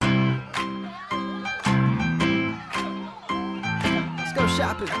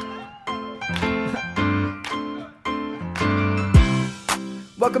shopping.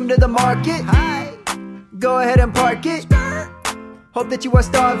 Welcome to the market. Hi. Go ahead and park it. Hope that you are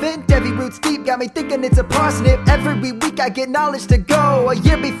starving. Devi roots deep got me thinking it's a parsnip. Every week I get knowledge to go. A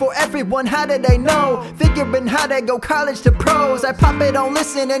year before everyone, how did they know? Figuring how to go college to pros. I pop it on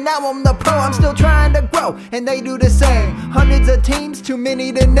listen and now I'm the pro. I'm still trying to grow and they do the same. Hundreds of teams, too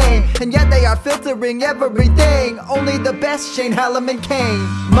many to name. And yet they are filtering everything. Only the best, Shane, Hallam, and Kane.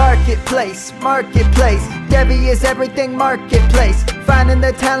 Marketplace, marketplace. Devi is everything, marketplace. Finding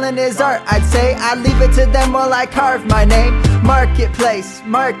the talent is art, I'd say. I leave it to them while I carve my name. Marketplace,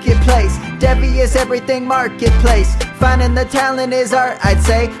 marketplace. Devi is everything, marketplace. Finding the talent is art, I'd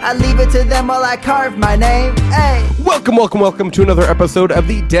say. I leave it to them while I carve my name. Hey. Welcome to another episode of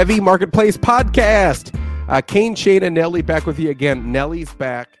the Devi Marketplace podcast. Kane, Shane, and Nelly back with you again. Nelly's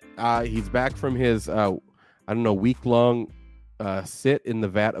back. He's back from his, week-long sit in the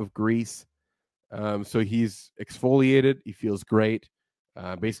vat of grease. So he's exfoliated. He feels great.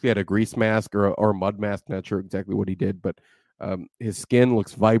 Basically had a grease mask or a mud mask. Not sure exactly what he did, but his skin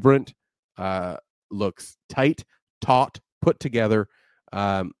looks vibrant, looks tight, taut, put together,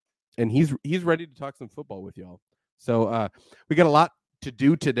 and he's ready to talk some football with y'all. So we got a lot to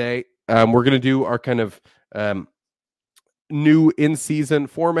do today. We're going to do our kind of new in-season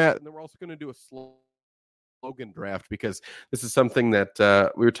format, and then we're also going to do a slogan draft because this is something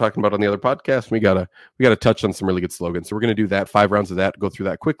that we were talking about on the other podcast. We gotta touch on some really good slogans. So we're going to do that, 5 rounds of that, go through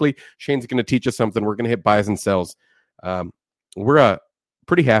that quickly. Shane's going to teach us something. We're going to hit buys and sells. We're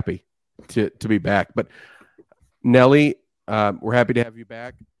pretty happy to be back. But Nelly, we're happy to have you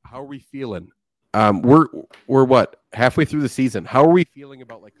back. How are we feeling? We're what, halfway through the season. How are we feeling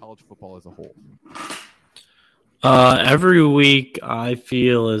about like college football as a whole? Every week I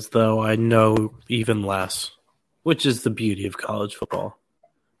feel as though I know even less, which is the beauty of college football.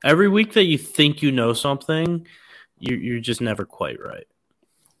 Every week that you think you know something, you're just never quite right.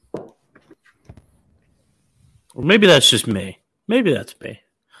 Or maybe that's just me. Maybe that's me.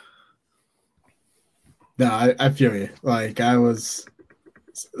 No, I feel you. Like I was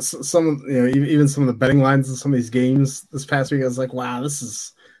some, even some of the betting lines in some of these games this past week, I was like, wow, this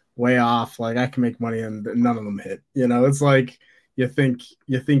is way off. Like I can make money and none of them hit. It's like you think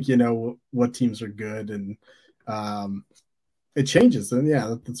what teams are good, and it changes. And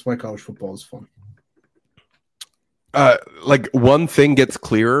yeah, that's why college football is fun. Like one thing gets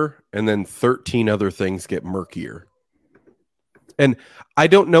clearer and then 13 other things get murkier. And I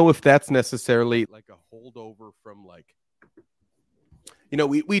don't know if that's necessarily like a holdover from like,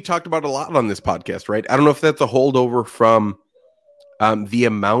 we talked about a lot on this podcast, right? I don't know if that's a holdover from the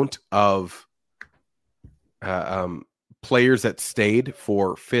amount of players that stayed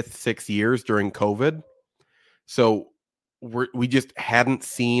for 5th, 6th years during COVID. So we just hadn't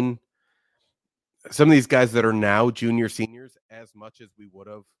seen some of these guys that are now junior, seniors as much as we would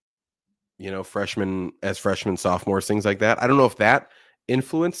have, freshmen, sophomores, things like that. I don't know if that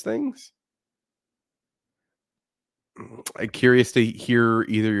influenced things. I'm curious to hear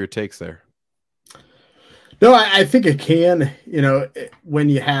either your takes there. No, I think it can, when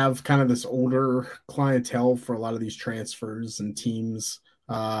you have kind of this older clientele for a lot of these transfers and teams,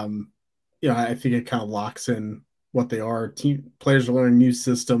 I think it kind of locks in what they are. Players are learning new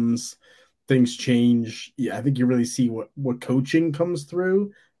systems, things change. Yeah, I think you really see what coaching comes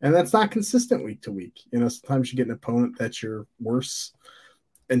through, and that's not consistent week to week. Sometimes you get an opponent that you're worse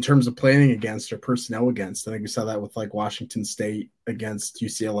in terms of planning against or personnel against. I think we saw that with like Washington State against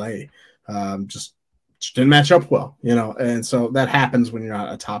UCLA. Just didn't match up well, and so that happens when you're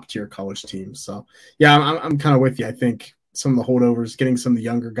not a top tier college team. So yeah, I'm kind of with you. I think some of the holdovers, getting some of the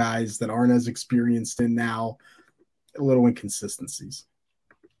younger guys that aren't as experienced in now, a little inconsistencies.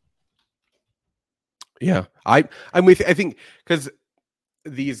 Yeah, I'm with you. I think because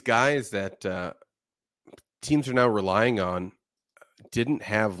these guys that teams are now relying on didn't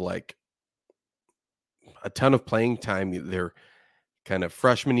have like a ton of playing time. They're kind of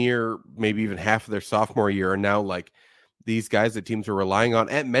freshman year, maybe even half of their sophomore year, are now like these guys that teams are relying on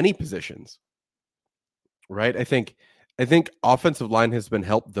at many positions, right? I think offensive line has been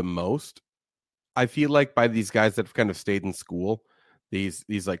helped the most. I feel like by these guys that have kind of stayed in school, these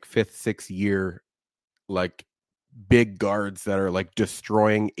like 5th, 6th year, like big guards that are like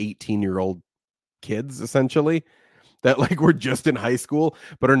destroying 18-year-old kids essentially that like were just in high school,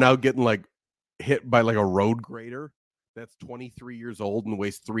 but are now getting like hit by like a road grader that's 23 years old and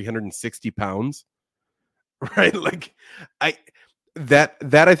weighs 360 pounds, right? Like that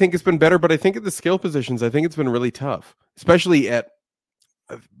I think has been better, but I think at the skill positions, I think it's been really tough, especially at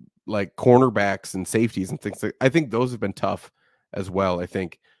like cornerbacks and safeties and things like. I think those have been tough as well. I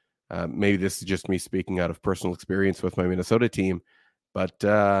think maybe this is just me speaking out of personal experience with my Minnesota team, but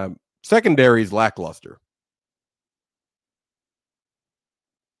secondary is lackluster.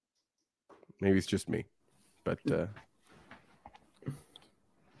 Maybe it's just me, but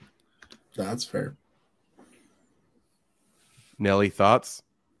that's fair. Nelly, thoughts?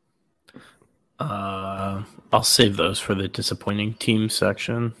 I'll save those for the disappointing team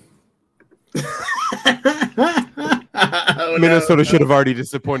section. Minnesota should have already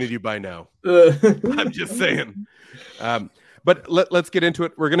disappointed you by now. I'm just saying. But let's get into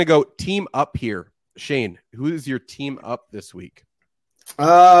it. We're going to go team up here. Shane, who is your team up this week?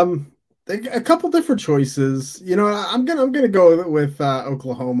 A couple different choices. You know, I'm gonna go with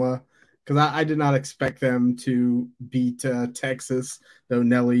Oklahoma because I did not expect them to beat Texas, though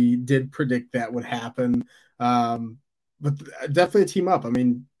Nelly did predict that would happen. But definitely a team up. I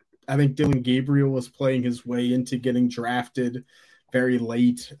mean, I think Dylan Gabriel was playing his way into getting drafted very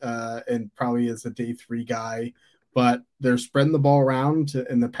late and probably as a day 3 guy. But they're spreading the ball around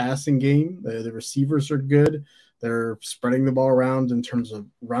in the passing game. The receivers are good. They're spreading the ball around in terms of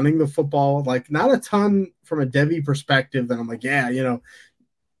running the football. Like, not a ton from a Devy perspective that I'm like, yeah, you know,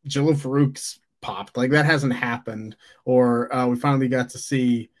 Jalil Farouk's popped. Like, that hasn't happened. Or we finally got to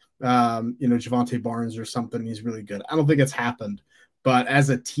see, Javonte Barnes or something. He's really good. I don't think it's happened. But as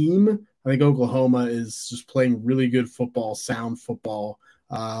a team, I think Oklahoma is just playing really good football, sound football.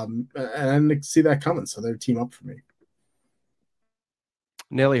 And I didn't see that coming. So they're a team up for me.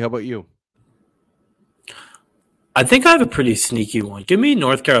 Nelly, how about you? I think I have a pretty sneaky one. Give me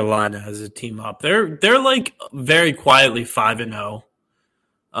North Carolina as a team up. They're like very quietly 5-0.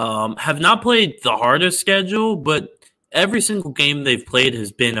 Have not played the hardest schedule, but every single game they've played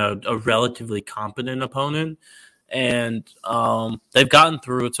has been a relatively competent opponent. And they've gotten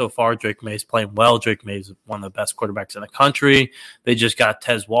through it so far. Drake May's playing well. Drake May's one of the best quarterbacks in the country. They just got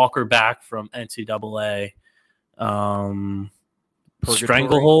Tez Walker back from NCAA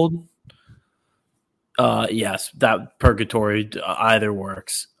stranglehold. Yes, that purgatory either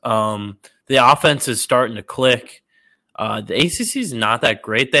works. The offense is starting to click. The ACC is not that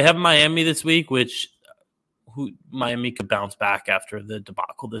great. They have Miami this week, Miami could bounce back after the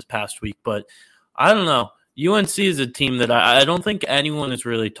debacle this past week. But I don't know. UNC is a team that I don't think anyone is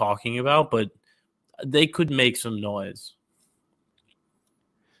really talking about, but they could make some noise.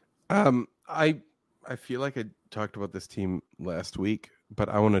 I feel like I talked about this team last week, but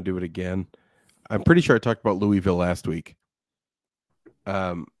I want to do it again. I'm pretty sure I talked about Louisville last week,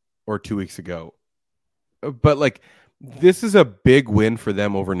 or 2 weeks ago. But like, this is a big win for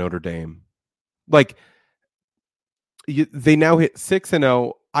them over Notre Dame. Like, they now hit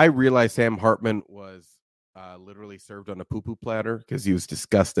 6-0. I realize Sam Hartman was literally served on a poo-poo platter because he was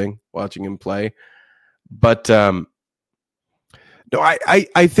disgusting watching him play. But no,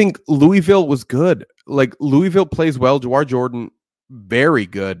 I think Louisville was good. Like, Louisville plays well. Jawar Jordan, very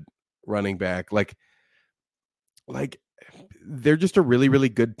good running back. Like they're just a really, really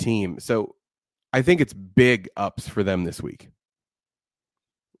good team. So I think it's big ups for them this week.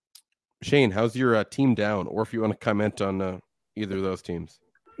 Shane, how's your team down? Or if you want to comment on either of those teams.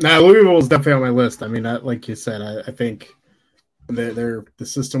 Louisville is definitely on my list. I mean, like you said, I think the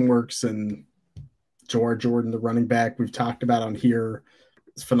system works, and Jawar Jordan, the running back we've talked about on here,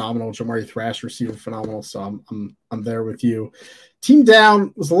 is phenomenal. Jamari Thrash, receiver, phenomenal. So I'm there with you. Team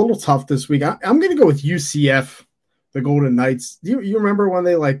down was a little tough this week. I'm going to go with UCF, the Golden Knights. You remember when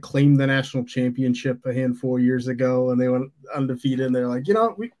they like claimed the national championship a handful of years ago, and they went undefeated, and they're like,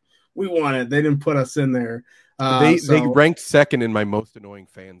 we won it. They didn't put us in there. They ranked second in my most annoying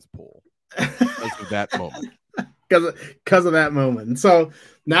fans poll because of that moment. Because of that moment. So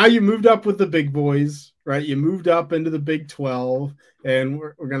now you moved up with the big boys, right? You moved up into the Big 12, and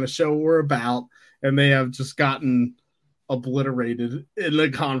we're going to show what we're about. And they have just gotten obliterated in the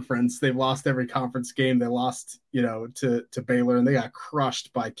conference. They've lost every conference game. They lost, to Baylor, and they got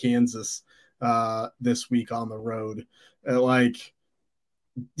crushed by Kansas this week on the road.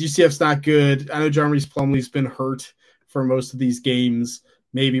 UCF's not good. I know Jarvis Plumlee's been hurt for most of these games.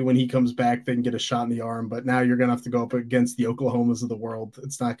 Maybe when he comes back, they can get a shot in the arm. But now you're going to have to go up against the Oklahomas of the world.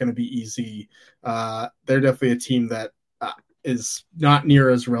 It's not going to be easy. They're definitely a team that is not near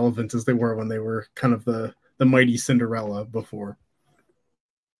as relevant as they were when they were kind of the mighty Cinderella before.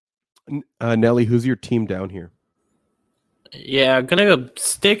 Nelly, who's your team down here? Yeah, I'm going to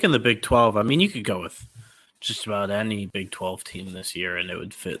stick in the Big 12. I mean, you could go with just about any Big 12 team this year, and it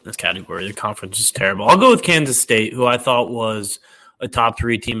would fit in this category. The conference is terrible. I'll go with Kansas State, who I thought was a top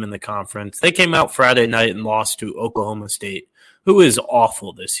 3 team in the conference. They came out Friday night and lost to Oklahoma State, who is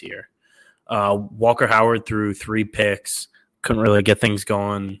awful this year. Walker Howard threw 3 picks. couldn't really get things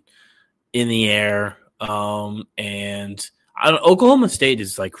going in the air. And Oklahoma State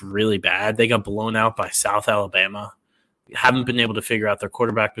is like really bad. They got blown out by South Alabama. Haven't been able to figure out their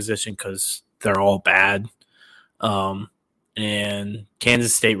quarterback position because they're all bad. And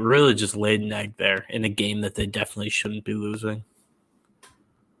Kansas State really just laid an egg there in a game that they definitely shouldn't be losing.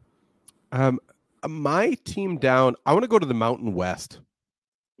 My team down, I want to go to the Mountain West.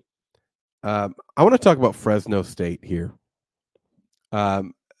 I want to talk about Fresno State here.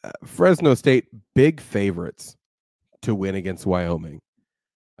 Fresno State, big favorites to win against Wyoming.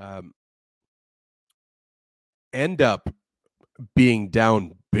 End up being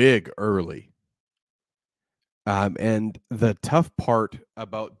down big early. And the tough part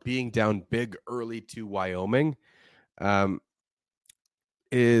about being down big early to Wyoming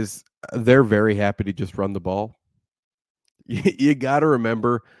is they're very happy to just run the ball. You got to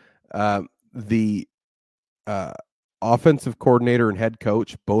remember the offensive coordinator and head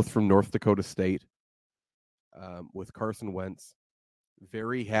coach, both from North Dakota State, with Carson Wentz,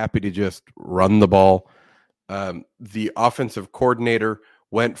 very happy to just run the ball. The offensive coordinator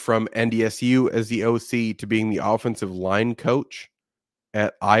went from NDSU as the OC to being the offensive line coach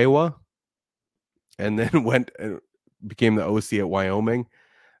at Iowa, and then went and became the OC at Wyoming.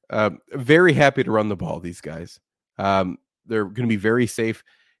 Very happy to run the ball, these guys. They're going to be very safe.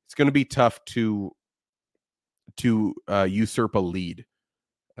 It's going to be tough to usurp a lead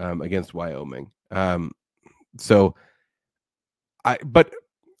against Wyoming. So I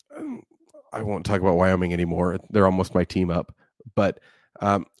won't talk about Wyoming anymore. They're almost my team up. But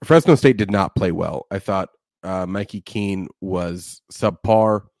Fresno State did not play well. I thought Mikey Kane was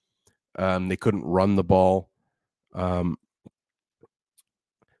subpar. They couldn't run the ball. Jalen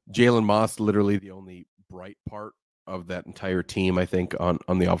Moss, literally the only bright part of that entire team, I think,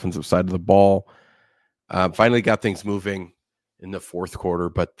 on the offensive side of the ball. Finally got things moving in the fourth quarter,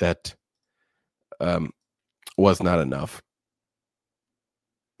 but that was not enough.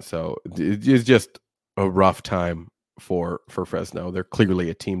 So it's just a rough time for Fresno. They're clearly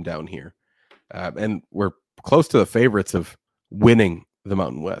a team down here. And we're close to the favorites of winning the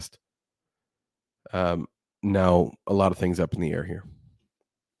Mountain West. Now, a lot of things up in the air here.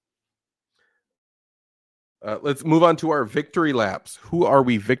 Let's move on to our victory laps. Who are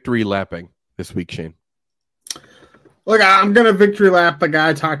we victory lapping this week, Shane? Look, I'm going to victory lap a guy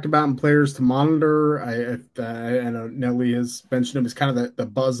I talked about in players to monitor. I know Nelly has mentioned him as kind of the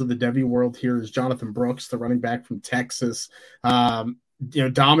buzz of the Devy world here is Jonathan Brooks, the running back from Texas.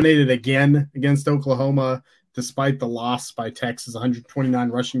 Dominated again against Oklahoma despite the loss by Texas, 129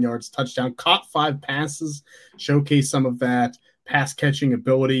 rushing yards, touchdown, caught 5 passes, showcased some of that pass catching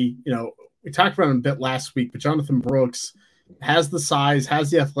ability. We talked about him a bit last week, but Jonathan Brooks has the size,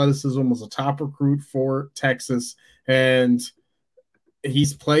 has the athleticism, was a top recruit for Texas, and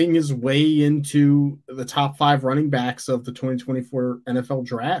he's playing his way into the top 5 running backs of the 2024 NFL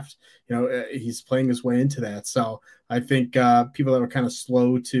draft. He's playing his way into that. So I think people that are kind of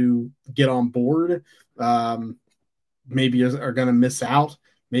slow to get on board maybe are going to miss out.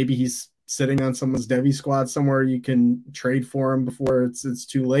 Maybe he's sitting on someone's Devy squad somewhere you can trade for him before it's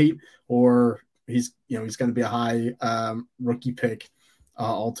too late, or he's going to be a high rookie pick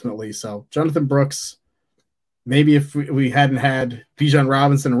ultimately. So Jonathan Brooks, maybe if we hadn't had Bijan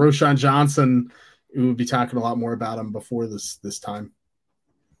Robinson and Roschon Johnson, we would be talking a lot more about him before this time.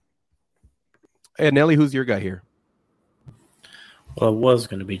 Hey, Nelly, who's your guy here? Well, it was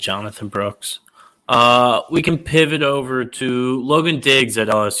going to be Jonathan Brooks. We can pivot over to Logan Diggs at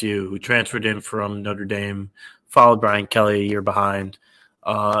LSU, who transferred in from Notre Dame, followed Brian Kelly a year behind.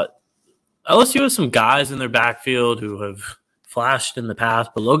 LSU has some guys in their backfield who have flashed in the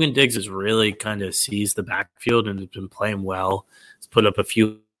past, but Logan Diggs has really kind of seized the backfield and has been playing well. He's put up a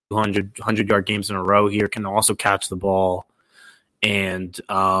few 100-yard games in a row here, can also catch the ball. And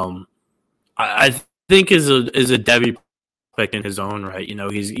I think is a Devy pick in his own right.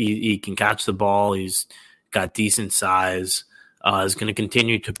 He can catch the ball. He's got decent size. Is going to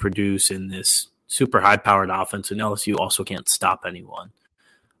continue to produce in this super high-powered offense, and LSU also can't stop anyone.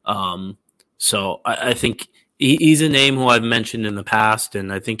 So I think he's a name who I've mentioned in the past,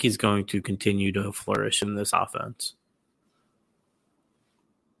 and I think he's going to continue to flourish in this offense.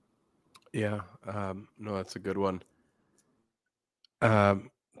 Yeah, no, that's a good one. I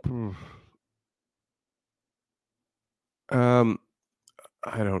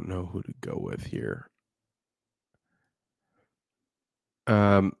don't know who to go with here.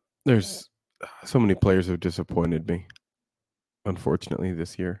 There's so many players who have disappointed me, unfortunately,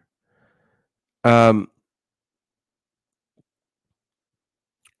 this year.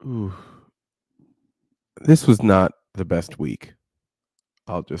 This was not the best week.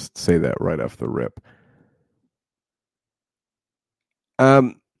 I'll just say that right off the rip.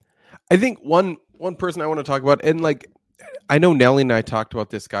 I think one person I want to talk about, and like I know Nelly and I talked about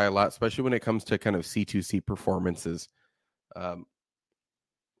this guy a lot, especially when it comes to kind of C2C performances. And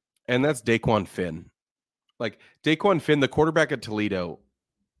that's Daquan Finn. Like Daquan Finn, the quarterback at Toledo,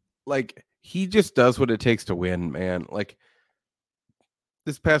 like he just does what it takes to win, man. Like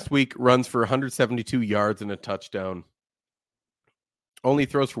this past week runs for 172 yards and a touchdown. Only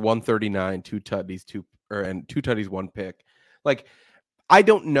throws for 139, two tutties, one pick. Like I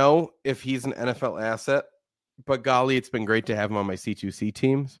don't know if he's an NFL asset, but golly, it's been great to have him on my C2C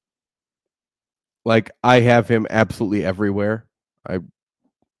teams. Like I have him absolutely everywhere.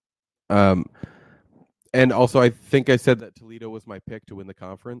 And also I think I said that Toledo was my pick to win the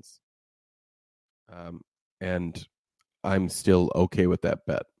conference. And I'm still okay with that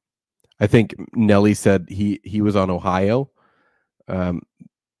bet. I think Nelly said he was on Ohio. And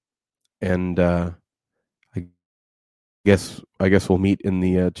I guess we'll meet in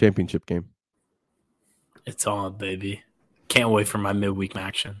the championship game. It's on, baby. Can't wait for my midweek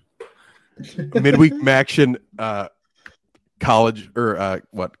action. Midweek action, college or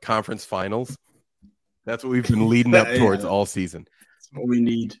conference finals. That's what we've been leading up towards all season. That's what we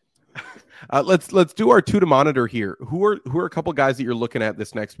need. Let's do our two to monitor here. Who are a couple guys that you're looking at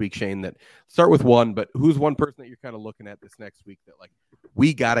this next week, Shane? That start with one, but who's one person that you're kind of looking at this next week that like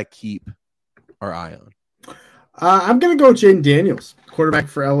we gotta keep our eye on? I'm gonna go with Jaden Daniels, quarterback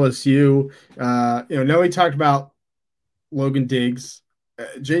for LSU. Nelly talked about Logan Diggs.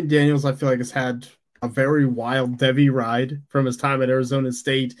 Jaden Daniels, I feel like, has had a very wild Devy ride from his time at Arizona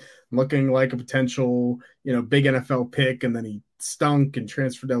State, looking like a potential, big NFL pick, and then he stunk and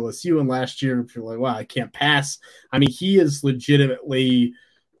transferred to LSU. And last year, if you're like, wow, I can't pass. I mean, he is legitimately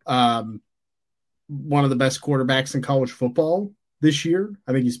one of the best quarterbacks in college football this year.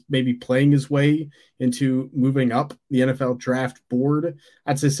 I think he's maybe playing his way into moving up the NFL draft board.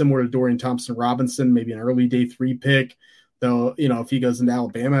 I'd say similar to Dorian Thompson-Robinson, maybe an early day 3 pick. Though, if he goes into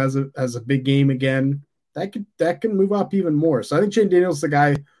Alabama as a big game again, that can move up even more. So I think Jaden Daniels is the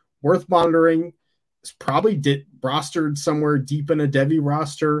guy worth monitoring. Is probably rostered somewhere deep in a Devy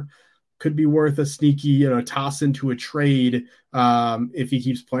roster. Could be worth a sneaky, toss into a trade if he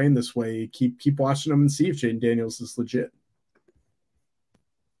keeps playing this way. Keep watching him and see if Jaden Daniels is legit.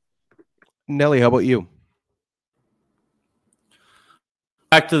 Nelly, how about you?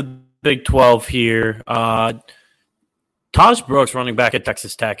 Back to the Big 12 here. Taj Brooks, running back at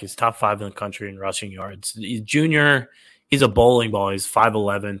Texas Tech, is top 5 in the country in rushing yards. He's junior. He's a bowling ball. He's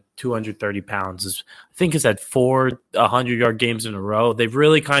 5'11", 230 pounds. I think he's had 4 100-yard games in a row. They've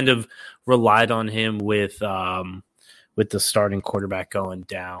really kind of relied on him with the starting quarterback going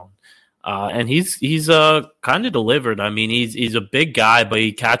down. And he's kind of delivered. I mean, he's a big guy, but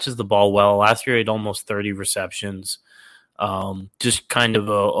he catches the ball well. Last year he had almost 30 receptions. Just kind of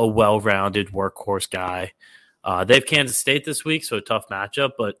a well-rounded workhorse guy. They have Kansas State this week, so a tough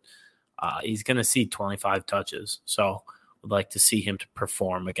matchup, but he's going to see 25 touches. So would like to see him to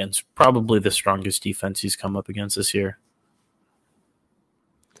perform against probably the strongest defense he's come up against this year.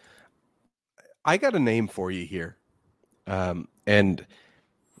 I got a name for you here. And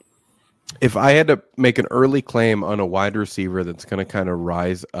if I had to make an early claim on a wide receiver that's going to kind of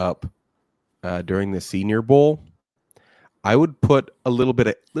rise up during the Senior Bowl, I would put a little bit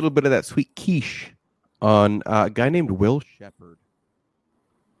of that sweet quiche on a guy named Will Shepard.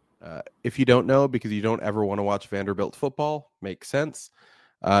 If you don't know, because you don't ever want to watch Vanderbilt football, makes sense.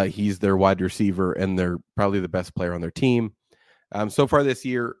 He's their wide receiver, and they're probably the best player on their team. So far this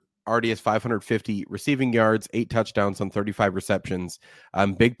year, already has 550 receiving yards, 8 touchdowns on 35 receptions.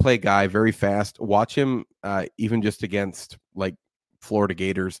 Big play guy, very fast. Watch him even just against like Florida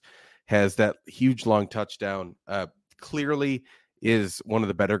Gators. Has that huge long touchdown. Clearly is one of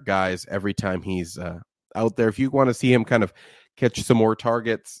the better guys every time he's out there. If you want to see him kind of catch some more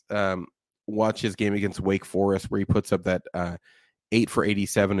targets, watch his game against Wake Forest where he puts up that 8 for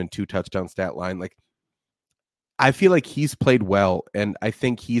 87 and 2 touchdown stat line. Like, I feel like he's played well, and I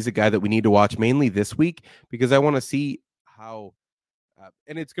think he's a guy that we need to watch mainly this week because I want to see how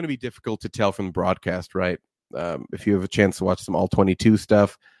and it's going to be difficult to tell from the broadcast, right? If you have a chance to watch some all 22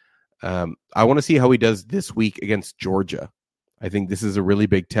 stuff, I want to see how he does this week against Georgia. I think this is a really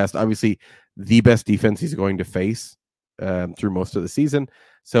big test. Obviously, the best defense he's going to face through most of the season.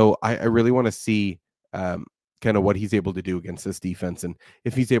 So I really want to see kind of what he's able to do against this defense and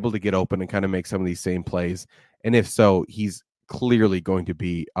if he's able to get open and kind of make some of these same plays. And if so, he's clearly going to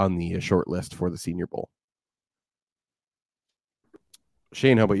be on the short list for the Senior Bowl.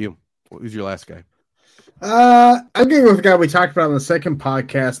 Shane, how about you? Who's your last guy? I'm going with the guy we talked about on the second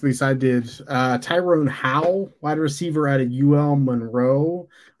podcast. At least I did. Tyrone Howell, wide receiver out of UL Monroe.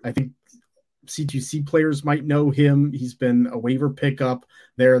 I think C2C players might know him. He's been a waiver pickup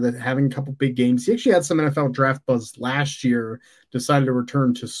there, that having a couple big games. He actually had some NFL draft buzz last year, decided to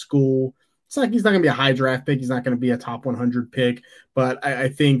return to school. It's like he's not going to be a high draft pick. He's not going to be a top 100 pick, but I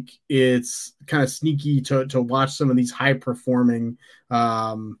think it's kind of sneaky to watch some of these high performing,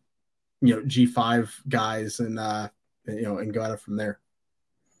 G5 guys and go at it from there.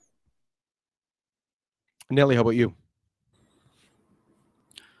 Nelly, how about you?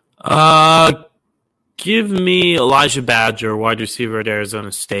 Give me Elijah Badger, wide receiver at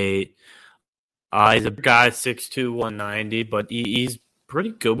Arizona State. He's a guy 6'2", 190, but he's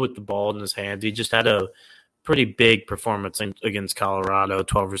pretty good with the ball in his hands. He just had a pretty big performance against Colorado,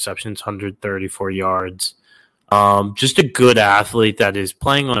 12 receptions, 134 yards. Just a good athlete that is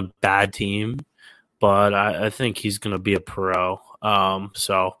playing on a bad team, but I think he's going to be a pro.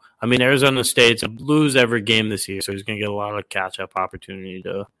 Arizona State's lose every game this year, so he's going to get a lot of catch-up opportunity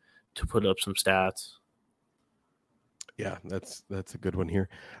to put up some stats. Yeah, that's a good one here.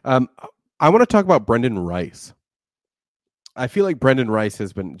 I want to talk about Brendan Rice. I feel like Brendan Rice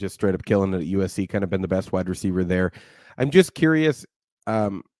has been just straight up killing it at USC, kind of been the best wide receiver there. I'm just curious,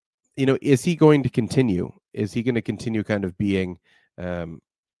 is he going to continue? Is he going to continue kind of being the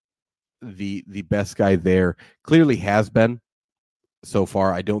best guy there? Clearly has been so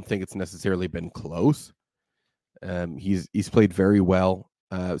far. I don't think it's necessarily been close. He's played very well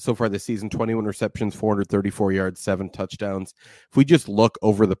so far this season. 21 receptions, 434 yards, 7 touchdowns. If we just look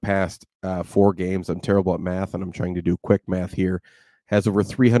over the past 4 games, I'm terrible at math, and I'm trying to do quick math here. Has over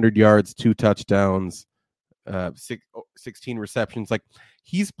 300 yards, 2 touchdowns, 16 receptions. Like,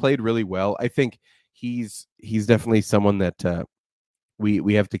 he's played really well. I think he's definitely someone that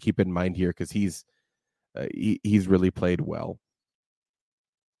we have to keep in mind here, because he's really played well.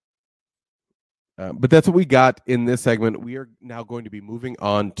 But that's what we got in this segment. We are now going to be moving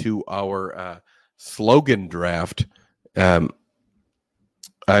on to our slogan draft. I'm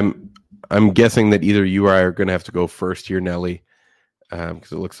guessing that either you or I are going to have to go first here, Nelly,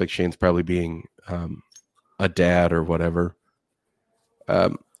 because it looks like Shane's probably being a dad or whatever.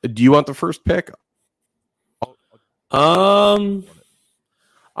 Do you want the first pick? I'll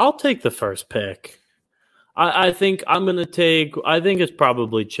take the first pick. I think it's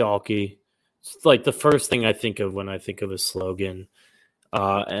probably chalky. It's like the first thing I think of when I think of a slogan.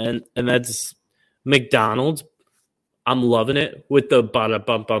 And that's McDonald's. I'm loving it with the bada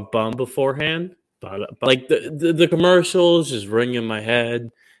bum bum bum beforehand. Like the commercials just ring in my head.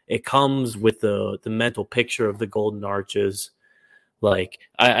 It comes with the mental picture of the golden arches. Like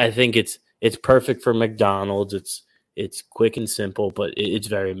I think it's perfect for McDonald's. It's quick and simple, but it's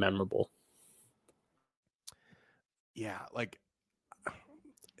very memorable. Yeah, like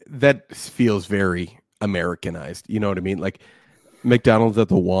that feels very Americanized. You know what I mean? Like, McDonald's at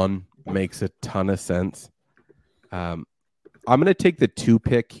the 1 makes a ton of sense. I'm going to take the 2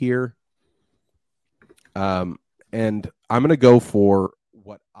 pick here. And I'm going to go for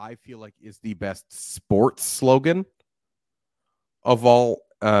what I feel like is the best sports slogan of all.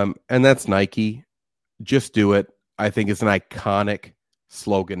 And that's Nike. Just do it. I think it's an iconic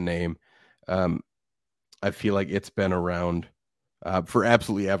slogan name. I feel like it's been around for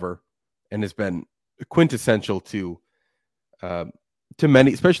absolutely ever, and has been quintessential to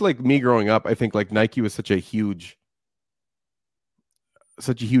many, especially like me growing up. I think like Nike was such a huge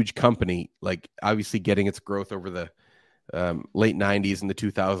company, like obviously getting its growth over the late 90s and the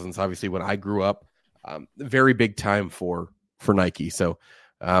 2000s. Obviously when I grew up, very big time for Nike. So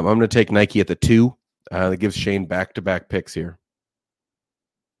I'm going to take Nike at the 2. That gives Shane back-to-back picks here.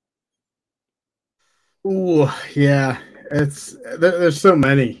 Ooh, yeah. There's so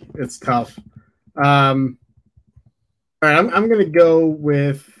many. It's tough. All right, I'm going to go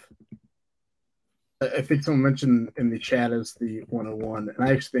with. I think someone mentioned in the chat as the 101, and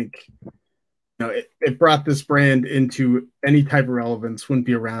I actually think it brought this brand into any type of relevance. Wouldn't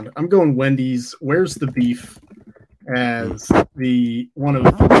be around. I'm going Wendy's. Where's the beef? As the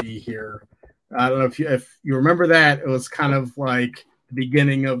 103 here. I don't know if you remember that. It was kind of like the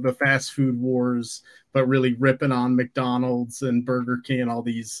beginning of the fast food wars, but really ripping on McDonald's and Burger King and all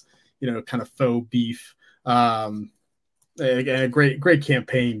these, kind of faux beef. A great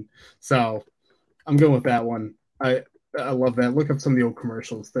campaign. So I'm going with that one. I love that. Look up some of the old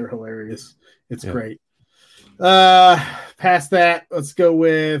commercials. They're hilarious. It's great. Past that, let's go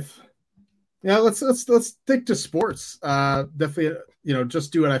with, let's stick to sports. Definitely,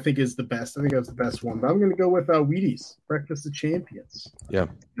 just do what I think is the best. I think that's the best one. But I'm going to go with Wheaties, Breakfast of Champions. Yeah.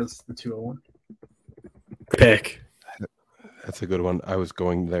 That's the 201. Pick. That's a good one. I was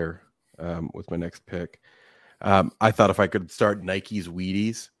going there with my next pick. I thought if I could start Nike's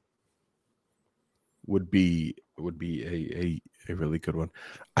Wheaties would be a really good one.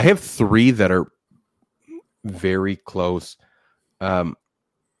 I have 3 that are very close. I'm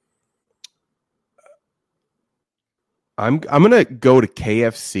gonna go to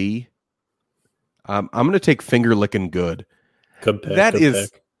KFC. I'm gonna take finger licking good. Good pick.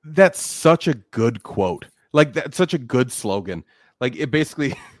 That's such a good quote. Like that's such a good slogan. Like it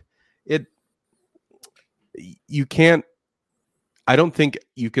basically you can't. I don't think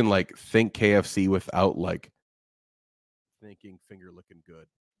you can like think KFC without like thinking finger licking good.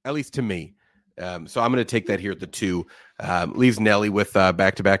 At least to me. So I'm going to take that here at the 2. Leaves Nelly with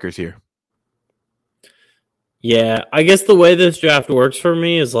back-to-backers here. Yeah, I guess the way this draft works for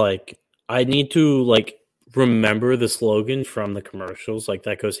me is like I need to like remember the slogan from the commercials. Like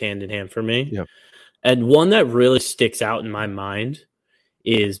that goes hand in hand for me. Yeah. And one that really sticks out in my mind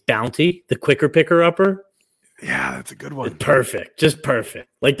is Bounty, the quicker picker upper. Yeah, that's a good one. Perfect. Just perfect.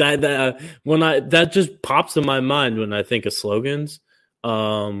 Like that just pops in my mind when I think of slogans.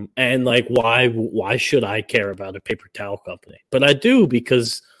 And like why should I care about a paper towel company? But I do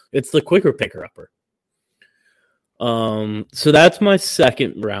because it's the quicker picker upper. So that's my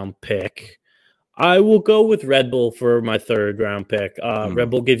second round pick. I will go with Red Bull for my third round pick. Red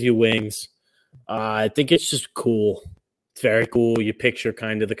Bull gives you wings. I think it's just cool. It's very cool. You picture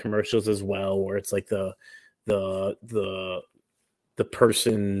kind of the commercials as well, where it's like the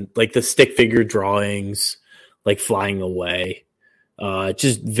person, like the stick figure drawings, like flying away.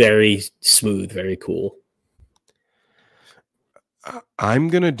 Just very smooth, very cool. I'm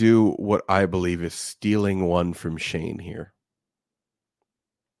going to do what I believe is stealing one from Shane here.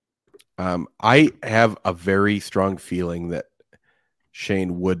 I have a very strong feeling that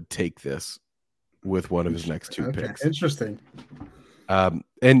Shane would take this with one of his next 2 picks. Interesting.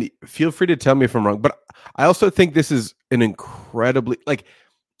 And feel free to tell me if I'm wrong, but I also think this is an incredibly, like,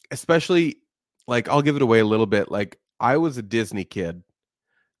 especially, like, I'll give it away a little bit. Like, I was a Disney kid.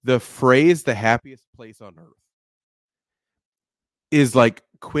 The phrase, the happiest place on earth, is like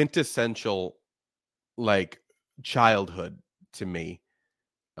quintessential, like, childhood to me.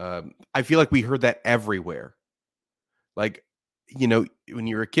 I feel like we heard that everywhere. Like, you know, when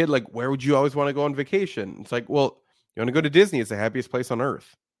you were a kid, like, where would you always want to go on vacation? It's like, well, you want to go to Disney. It's the happiest place on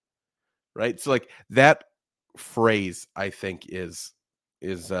earth. Right. So like that phrase, I think is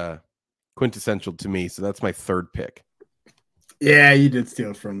quintessential to me. So that's my third pick. Yeah, you did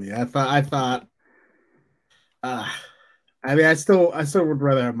steal it from me. I mean, I still would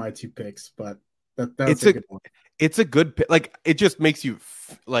rather have my 2 picks, but that's a good one. It's a good pick. Like it just makes you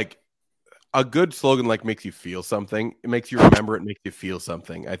like a good slogan, like makes you feel something. It makes you remember it, makes you feel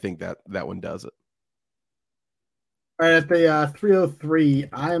something. I think that one does it. All right, at the 303,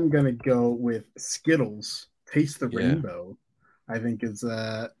 I am going to go with Skittles, Taste the Rainbow. I think is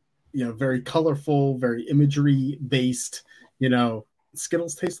very colorful, very imagery based. You know,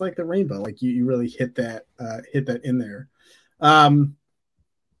 Skittles taste like the rainbow. Like you really hit that in there. I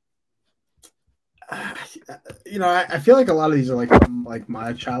feel like a lot of these are like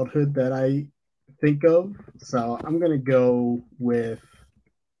my childhood that I think of. So I'm going to go with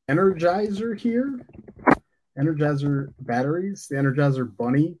Energizer here. Energizer batteries. The Energizer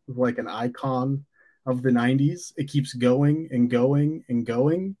Bunny was like an icon of the 90s. It keeps going and going and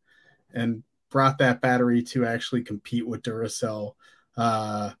going, and brought that battery to actually compete with Duracell.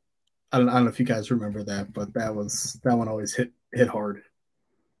 I don't know if you guys remember that, but that one always hit hard.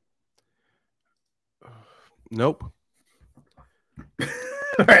 Nope.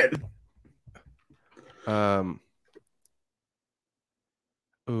 All right.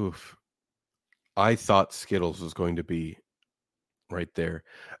 Oof. I thought Skittles was going to be right there.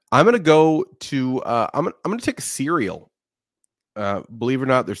 I'm going to go to I'm going to take a cereal. Believe it or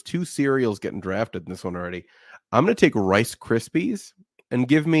not, there's 2 cereals getting drafted in this one already. I'm going to take Rice Krispies and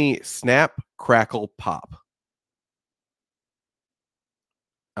give me Snap, Crackle, Pop.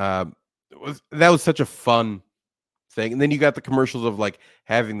 That was such a fun thing. And then you got the commercials of like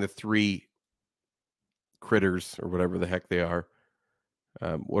having the 3 critters or whatever the heck they are.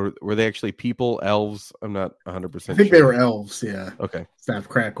 Were they actually people, elves? I'm not 100% sure. I think they were elves, yeah. Okay. Snap,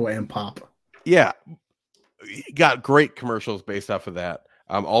 Crackle, and Pop. Yeah. Got great commercials based off of that.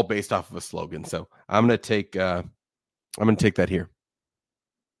 All based off of a slogan. So I'm gonna take that here.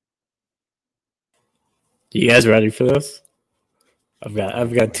 You guys ready for this? I've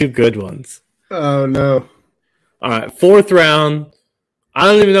got 2 good ones. Oh no. All right, 4th round. I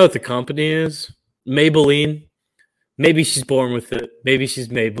don't even know what the company is. Maybelline. Maybe she's born with it. Maybe she's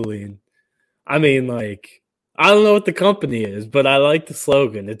Maybelline. I mean, like, I don't know what the company is, but I like the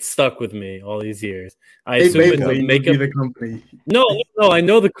slogan. It's stuck with me all these years. I Hey, assume it's Maybelline a would be makeup. the company. No, I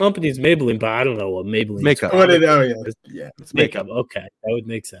know the company's Maybelline, but I don't know what Maybelline's Makeup. product Yeah. It's makeup. Okay, that would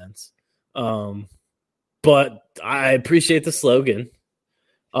make sense. But I appreciate the slogan.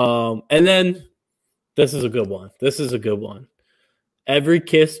 And then this is a good one. Every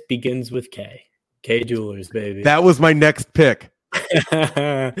kiss begins with K. K Jewelers, baby. That was my next pick.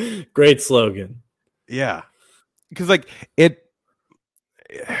 Great slogan. Yeah. Because like it,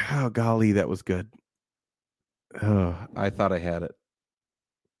 oh golly, that was good. Oh, I thought I had it.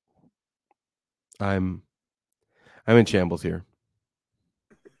 I'm in shambles here.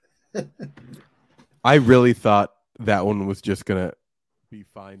 I really thought that one was just gonna be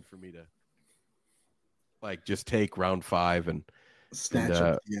fine for me to like just take round 5 and Snatch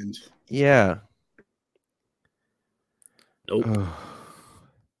up at the end. Yeah. Nope.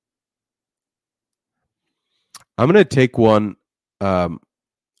 I'm gonna take one from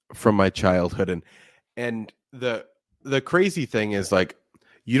my childhood, and the crazy thing is like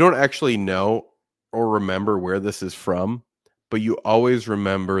you don't actually know or remember where this is from, but you always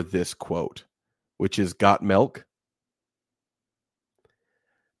remember this quote, which is "Got milk."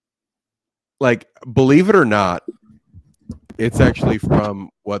 Like, believe it or not, it's actually from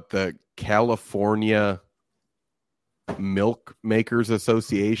what the California Milk Makers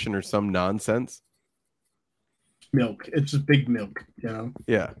Association or some nonsense. Milk. It's just big milk, you know?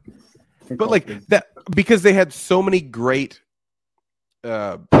 Yeah. But like that, because they had so many great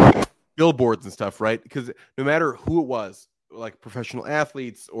billboards and stuff, right? Because no matter who it was, like professional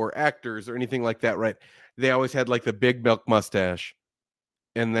athletes or actors or anything like that, right? They always had like the big milk mustache,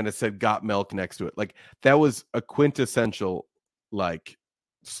 and then it said "Got milk" next to it. Like that was a quintessential like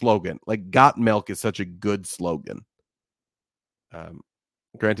slogan. Like "Got milk" is such a good slogan.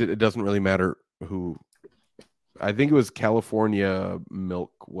 Granted, it doesn't really matter who. I think it was California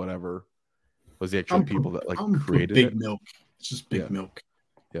Milk, whatever, was the actual people that like created big it. Milk. It's just big milk.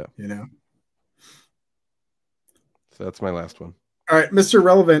 Yeah. You know? So that's my last one. All right, Mr.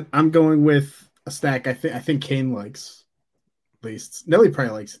 Relevant, I'm going with a stack I think Kane likes. At least. Nelly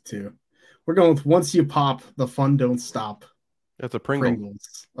probably likes it too. We're going with "Once you pop, the fun don't stop." That's a Pringle.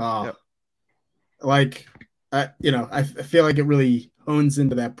 Pringles. Like, I feel like it really hones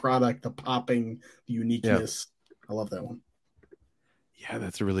into that product, the popping, the uniqueness. Yeah. I love that one. Yeah,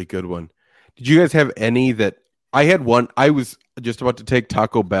 that's a really good one. Did you guys have any that I had one? I was just about to take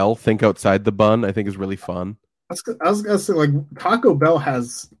Taco Bell. Think outside the bun. I think is really fun. I was gonna say, like, Taco Bell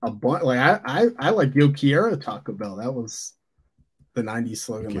has a bunch. Like I like Yo Quiero Taco Bell. That was the '90s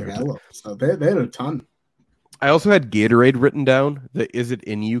slogan. Like, I love it. So they had a ton. I also had Gatorade written down. The "Is It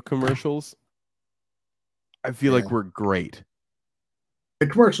In You" commercials. I feel like we're great. The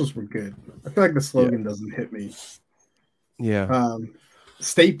commercials were good. I feel like the slogan doesn't hit me. Yeah.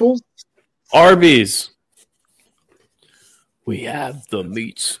 Staples. Arby's. We have the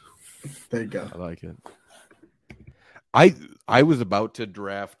meats. There you go. I like it. I was about to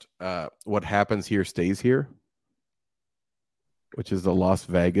draft "What Happens Here Stays Here," which is the Las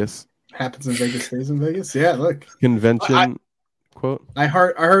Vegas. Happens in Vegas stays in Vegas. Yeah, look. Convention quote. I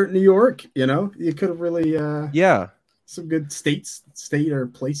heart New York, you know. You could have really some good state or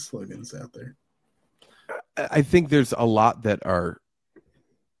place slogans out there. I think there's a lot that are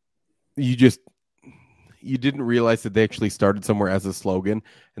you didn't realize that they actually started somewhere as a slogan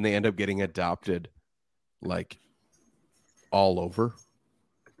and they end up getting adopted like all over,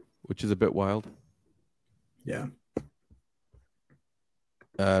 which is a bit wild. Yeah.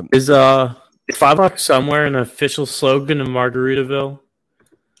 Is $5 somewhere an official slogan in Margaritaville?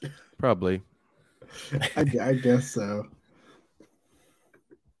 Probably. I guess so.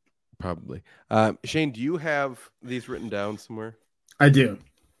 Probably. Shane, do you have these written down somewhere? I do.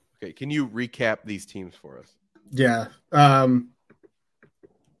 Okay, can you recap these teams for us? Yeah.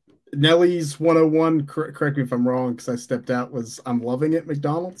 Nelly's 101, correct me if I'm wrong, because I stepped out, was "I'm loving it"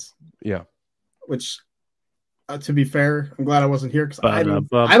 McDonald's. Yeah. Which, to be fair, I'm glad I wasn't here because I don't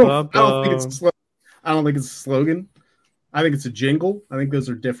think it's a slogan. I don't think it's a slogan. I think it's a jingle. I think those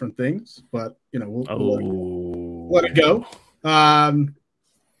are different things, but we'll let it go.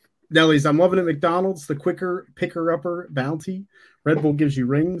 Nelly's "I'm loving it" McDonald's, the quicker picker-upper bounty. Red Bull gives you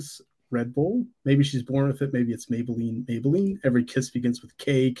rings. Red Bull. Maybe she's born with it. Maybe it's Maybelline. Every kiss begins with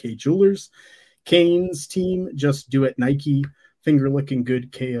K Jewelers. Kane's team, Just Do It Nike. Finger Licking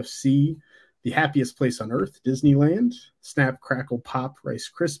Good KFC. The Happiest Place on Earth, Disneyland. Snap, Crackle, Pop, Rice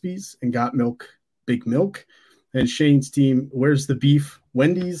Krispies. And Got Milk, Big Milk. And Shane's team, Where's the Beef?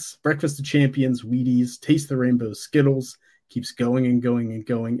 Wendy's. Breakfast of Champions, Wheaties. Taste the Rainbow, Skittles. keeps going and going and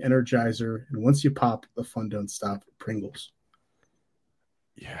going. Energizer, and once you pop, the fun don't stop. Pringles.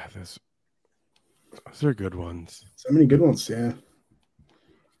 Yeah, those are good ones. So many good ones, yeah.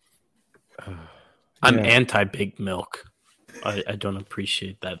 I'm anti-Big Milk. I don't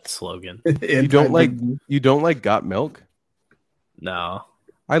appreciate that slogan. You don't like Got Milk? No.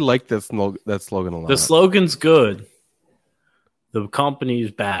 I like that slogan a lot. The slogan's good. The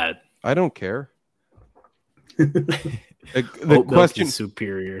company's bad. I don't care. The Oat question milk is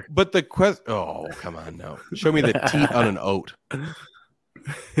superior. But the question, oh, come on now. Show me the teat on an oat.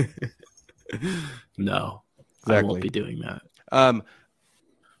 No, exactly. I won't be doing that.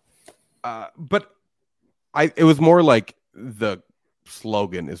 But it was more like the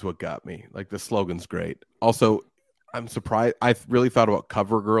slogan is what got me. Like the slogan's great. Also, I'm surprised. I really thought about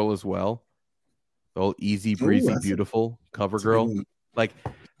CoverGirl as well. The whole easy breezy, beautiful CoverGirl. Like,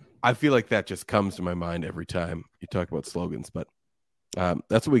 I feel like that just comes to my mind every time you talk about slogans. But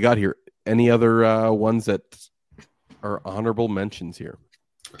that's what we got here. Any other ones that are honorable mentions here?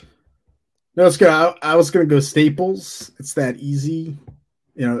 No, it's good. I was going to go Staples. It's that easy,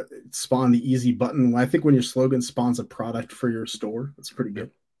 spawn the easy button. I think when your slogan spawns a product for your store, it's pretty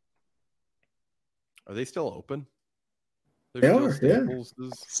good. Are they still open? They are, yeah.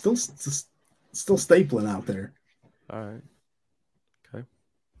 Still stapling out there. All right. Okay.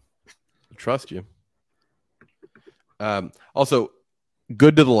 I trust you. Also,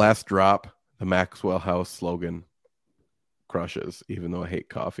 good to the last drop. The Maxwell House slogan crushes, even though I hate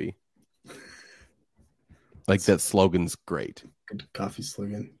coffee. Like that slogan's great. Good coffee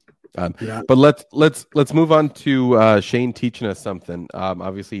slogan. But let's move on to Shane teaching us something.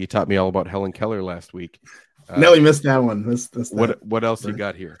 Obviously, he taught me all about Helen Keller last week. Nelly missed that one. What else you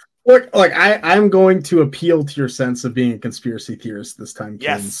got here? Look, I'm going to appeal to your sense of being a conspiracy theorist this time, Kane.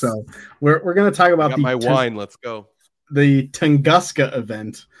 Yes. So we're going to talk about my wine. Let's go. The Tunguska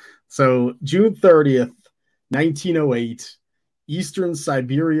event. So June 30th, 1908, Eastern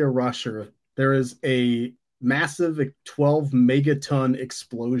Siberia, Russia. There is a massive 12 megaton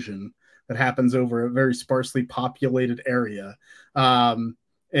explosion that happens over a very sparsely populated area. And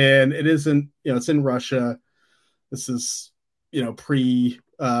it isn't, it's in Russia. This is, pre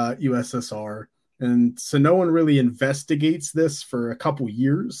USSR. And so no one really investigates this for a couple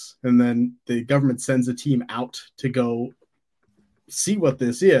years. And then the government sends a team out to go see what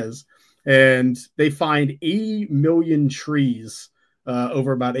this is. And they find 80 million trees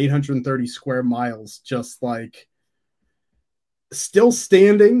over about 830 square miles, just like still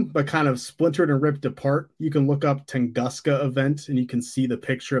standing, but kind of splintered and ripped apart. You can look up Tunguska event and you can see the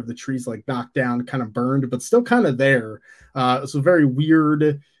picture of the trees like knocked down, kind of burned, but still kind of there. It's a very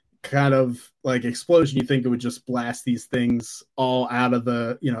weird kind of like explosion. You think it would just blast these things all out of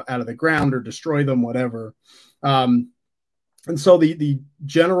the ground or destroy them, whatever. And so the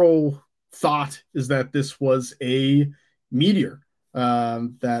general thought is that this was a meteor.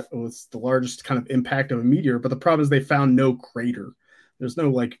 That was the largest kind of impact of a meteor, but the problem is they found no crater. There's no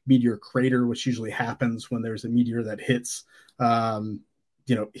like meteor crater, which usually happens when there's a meteor that hits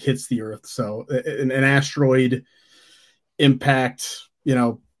the Earth. So an asteroid impact,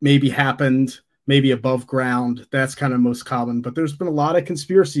 maybe happened, maybe above ground. That's kind of most common, but there's been a lot of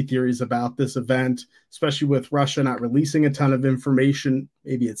conspiracy theories about this event, especially with Russia not releasing a ton of information.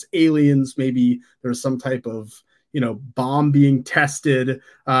 Maybe it's aliens, maybe there's some type of bomb being tested,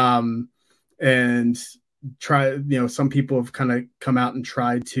 and some people have kind of come out and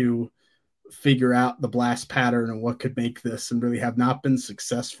tried to figure out the blast pattern and what could make this, and really have not been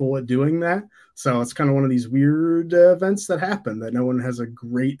successful at doing that. So it's kind of one of these weird events that happen that no one has a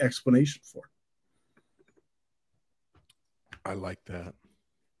great explanation for. I like that.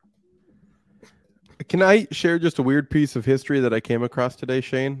 Can I share just a weird piece of history that I came across today,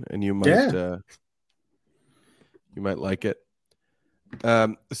 Shane? And you might you might like it.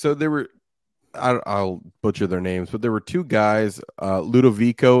 So there were, I'll butcher their names, but there were two guys,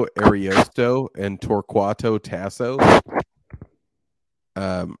 Ludovico Ariosto and Torquato Tasso.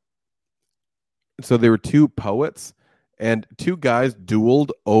 So they were two poets, and two guys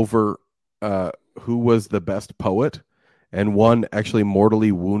dueled over who was the best poet, and one actually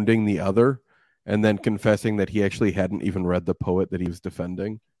mortally wounding the other, and then confessing that he actually hadn't even read the poet that he was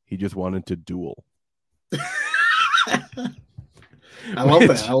defending. He just wanted to duel. I love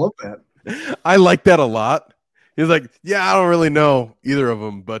that. I like that a lot. He's like, yeah, I don't really know either of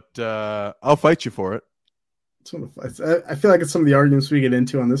them, but I'll fight you for it. I feel like it's some of the arguments we get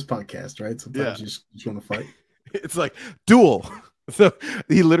into on this podcast, right? Sometimes you just want to fight. It's like duel. So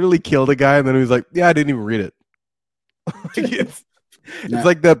he literally killed a guy, and then he was like, yeah, I didn't even read it. It's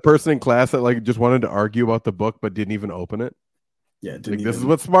like that person in class that like just wanted to argue about the book but didn't even open it. Yeah, Like, this is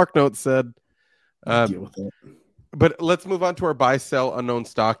what SparkNotes said. Deal with it. But let's move on to our buy sell unknown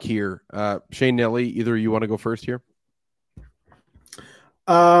stock here. Shane, Nelly, either you want to go first here?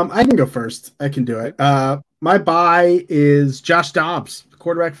 I can go first. I can do it. My buy is Josh Dobbs,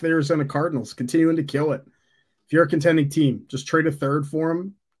 quarterback for the Arizona Cardinals, continuing to kill it. If you're a contending team, just trade a third for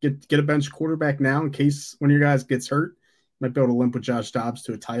him. Get a bench quarterback now in case one of your guys gets hurt. You might be able to limp with Josh Dobbs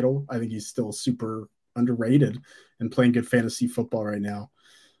to a title. I think he's still super underrated and playing good fantasy football right now.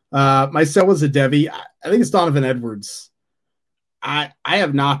 My sell was a Devi. I think it's Donovan Edwards. I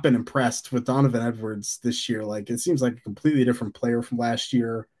have not been impressed with Donovan Edwards this year. Like, it seems like a completely different player from last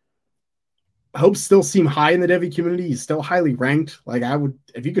year. Hopes still seem high in the Devi community. He's still highly ranked. Like, I would,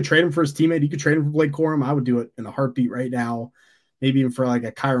 if you could trade him for his teammate, you could trade him for Blake Corum. I would do it in a heartbeat right now. Maybe even for like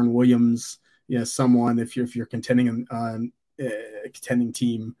a Kyron Williams, someone if you're contending on a contending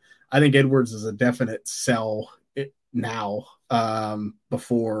team. I think Edwards is a definite sell now.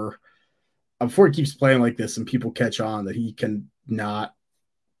 Before he keeps playing like this and people catch on that he can not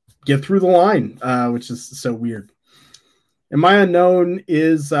get through the line, which is so weird. And my unknown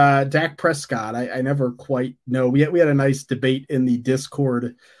is Dak Prescott. I never quite know. We had a nice debate in the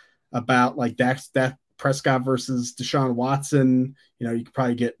Discord about like Dak Prescott versus Deshaun Watson. You could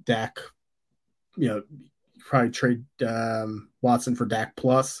probably get Dak. You probably trade Watson for Dak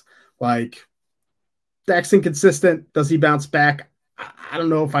plus. Like, Dak's inconsistent. Does he bounce back? I don't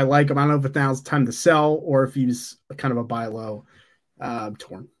know if I like him. I don't know if now's time to sell or if he's kind of a buy low.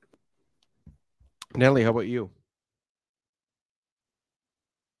 Torn. Nelly, how about you?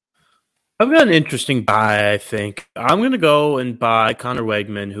 I've got an interesting buy, I think. I'm going to go and buy Connor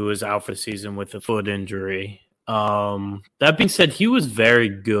Wegman, who is out for the season with a foot injury. That being said, he was very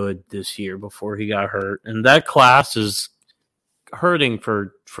good this year before he got hurt, and that class is hurting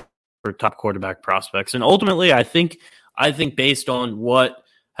for top quarterback prospects. And ultimately, I think based on what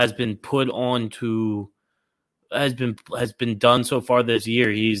has been put on to has been done so far this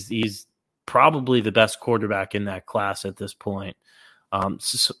year, he's probably the best quarterback in that class at this point.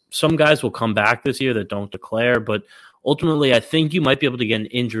 So some guys will come back this year that don't declare, but ultimately, I think you might be able to get an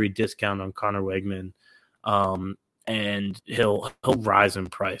injury discount on Connor Wegman, and he'll rise in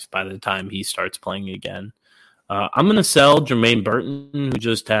price by the time he starts playing again. I'm going to sell Jermaine Burton, who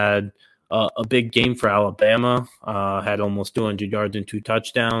just had a big game for Alabama, had almost 200 yards and 2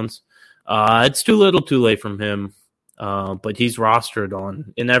 touchdowns. It's too little, too late from him, but he's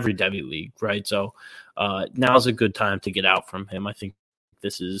rostered in every Devi league, right? So now's a good time to get out from him. I think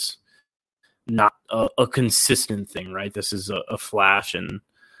this is not a consistent thing, right? This is a flash, and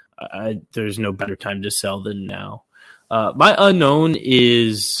there's no better time to sell than now. My unknown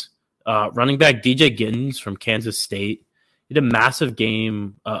is running back DJ Giddens from Kansas State. He had a massive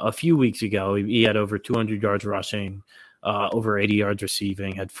game a few weeks ago. He had over 200 yards rushing, over 80 yards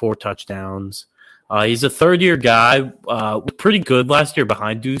receiving, had 4 touchdowns. He's a third-year guy, pretty good last year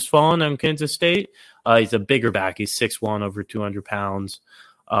behind Deuce Vaughn on Kansas State. He's a bigger back. He's 6'1", over 200 pounds.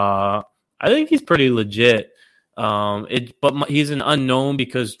 I think he's pretty legit. But he's an unknown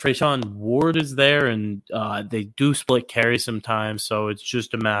because Trayshawn Ward is there, and they do split carry sometimes. So it's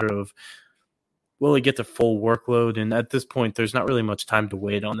just a matter of will he get the full workload? And at this point, there's not really much time to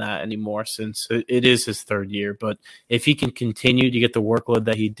wait on that anymore since it is his third year. But if he can continue to get the workload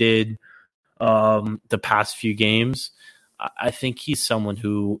that he did the past few games, I think he's someone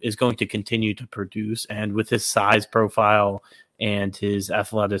who is going to continue to produce. And with his size profile and his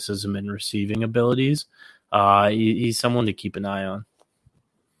athleticism and receiving abilities, he's someone to keep an eye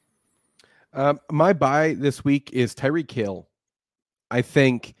on. My buy this week is Tyreek Hill. I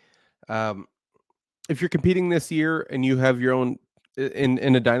think if you're competing this year and you have your own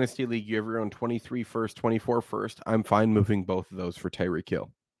in a dynasty league, you have your own 23 first, 24 first. I'm fine moving both of those for Tyreek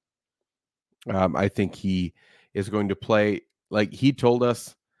Hill. I think he is going to play like he told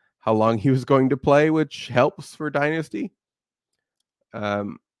us how long he was going to play, which helps for dynasty.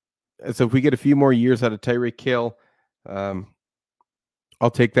 So if we get a few more years out of Tyreek Hill,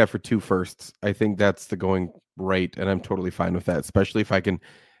 I'll take that for 2 firsts. I think that's the going rate, and I'm totally fine with that, especially if I can,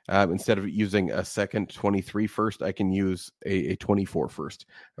 instead of using a second 23 first, I can use a 24 first.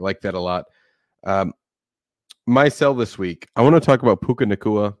 I like that a lot. My sell this week, I want to talk about Puka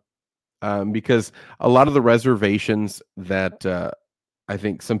Nacua, because a lot of the reservations that I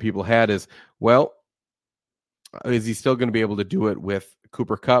think some people had is, well, is he still going to be able to do it with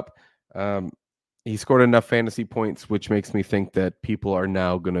Cooper Kupp? He scored enough fantasy points, which makes me think that people are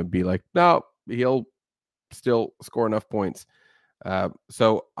now going to be like, no, he'll still score enough points.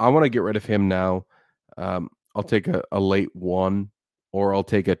 So I want to get rid of him now. I'll take a late 1 or I'll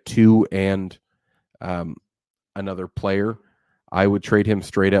take a 2 and another player. I would trade him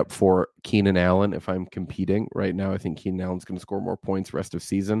straight up for Keenan Allen if I'm competing. Right now, I think Keenan Allen's going to score more points rest of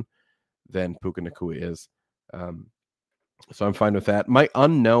season than Puka Nacua is. So I'm fine with that. My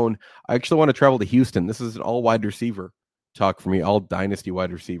unknown, I actually want to travel to Houston. This is an all wide receiver talk for me, all dynasty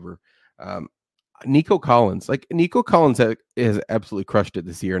wide receiver. Nico Collins. Like, Nico Collins has absolutely crushed it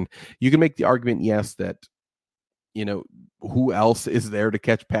this year. And you can make the argument, yes, that, who else is there to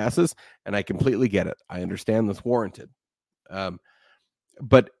catch passes? And I completely get it. I understand that's warranted.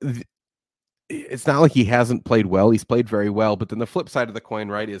 But it's not like he hasn't played well. He's played very well. But then the flip side of the coin,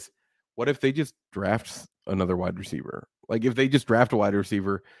 right, is what if they just draft another wide receiver? Like, if they just draft a wide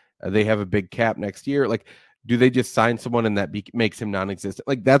receiver, they have a big cap next year. Like, do they just sign someone and that makes him non-existent?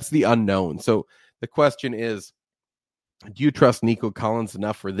 Like, that's the unknown. So the question is, do you trust Nico Collins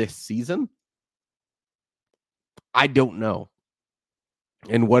enough for this season? I don't know.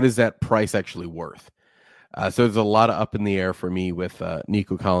 And what is that price actually worth? So there's a lot of up in the air for me with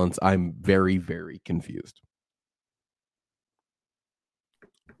Nico Collins. I'm very, very confused.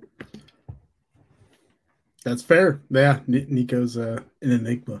 That's fair. Yeah, Nico's an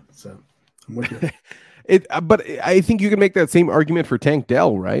enigma, so I'm with you. But I think you can make that same argument for Tank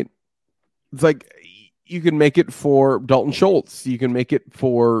Dell, right? It's like you can make it for Dalton Schultz. You can make it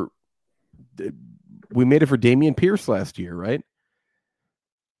for we made it for Dameon Pierce last year, right?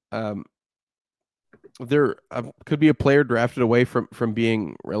 There could be a player drafted away from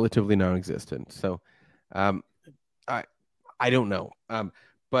being relatively non-existent. So I don't know.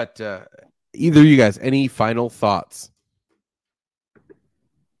 But either of you guys, any final thoughts?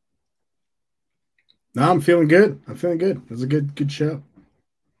 No, I'm feeling good. It was a good show.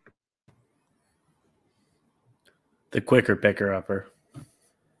 The quicker picker upper.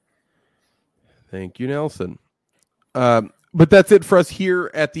 Thank you, Nelson. But that's it for us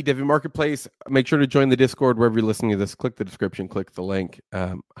here at the Devy Marketplace. Make sure to join the Discord wherever you're listening to this. Click the description, click the link,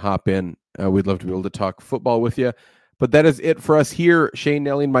 hop in. We'd love to be able to talk football with you. But that is it for us here, Shane,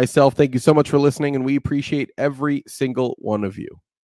 Nelly, and myself. Thank you so much for listening, and we appreciate every single one of you.